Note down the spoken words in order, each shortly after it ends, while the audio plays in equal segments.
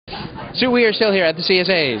So we are still here at the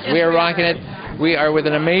CSAs. We are rocking it. We are with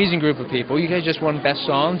an amazing group of people. You guys just won Best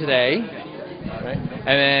Song today, right?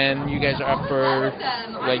 And then you guys are up for,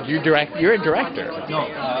 like, you're a director. No,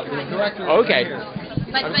 the director. Okay.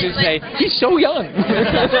 I was going to say, he's so young.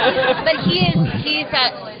 But he's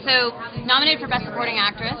so nominated for Best Supporting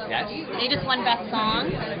Actress. Yes. He just won Best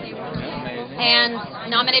Song. And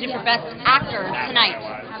nominated for Best Actor tonight.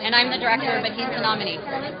 And I'm the director, but he's the nominee.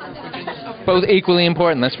 Both equally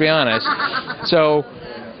important, let's be honest. So,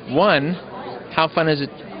 one, how fun is it,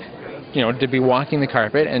 to be walking the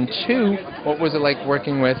carpet? And two, what was it like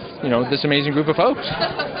working with, this amazing group of folks?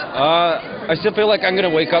 I still feel like I'm gonna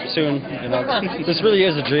wake up soon. This really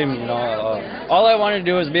is a dream. All I wanted to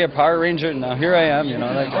do was be a Power Ranger, and now here I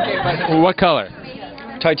am. What color?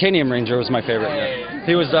 Titanium Ranger was my favorite. Yeah.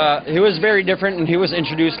 He was very different, and he was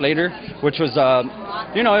introduced later, which was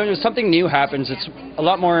it was something new happens. It's a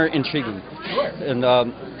lot more intriguing. And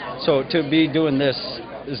so to be doing this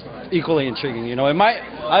is equally intriguing.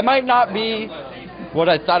 I might not be what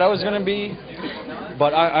I thought I was going to be,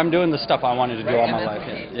 but I'm doing the stuff I wanted to do all my life.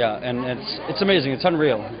 Yeah, and it's amazing. It's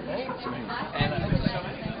unreal. And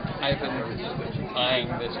I've been eyeing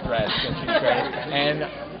this dress since you dressed. And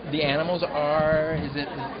the animals are,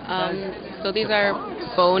 so these are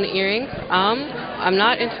bone earrings. I'm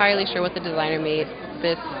not entirely sure what the designer made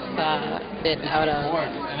this bit out of.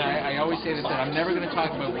 And I always say this, that I'm never going to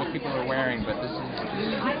talk about what people are wearing, but this is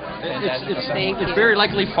fantastic. It's very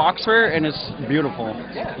likely fox fur, and it's beautiful.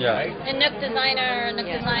 Yeah. And Nook designer.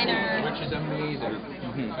 Which is amazing.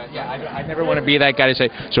 I never want to be that guy to say,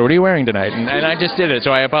 so what are you wearing tonight? And I just did it,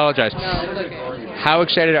 so I apologize. No, it's okay. How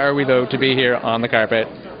excited are we, though, to be here on the carpet?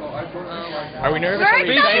 Are we nervous? Are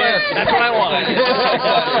we excited? That's what I want.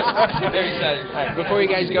 Very excited. All right, before you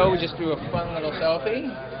guys go, we just do a fun little selfie.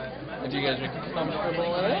 If you guys are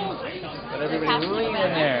comfortable with it, let everybody lean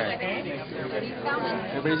in there.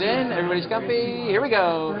 Everybody's in. Everybody's comfy. Here we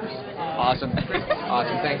go. Awesome.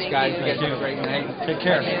 Awesome. Thanks, guys. You guys have a great night. Take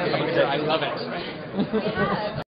care. I love it.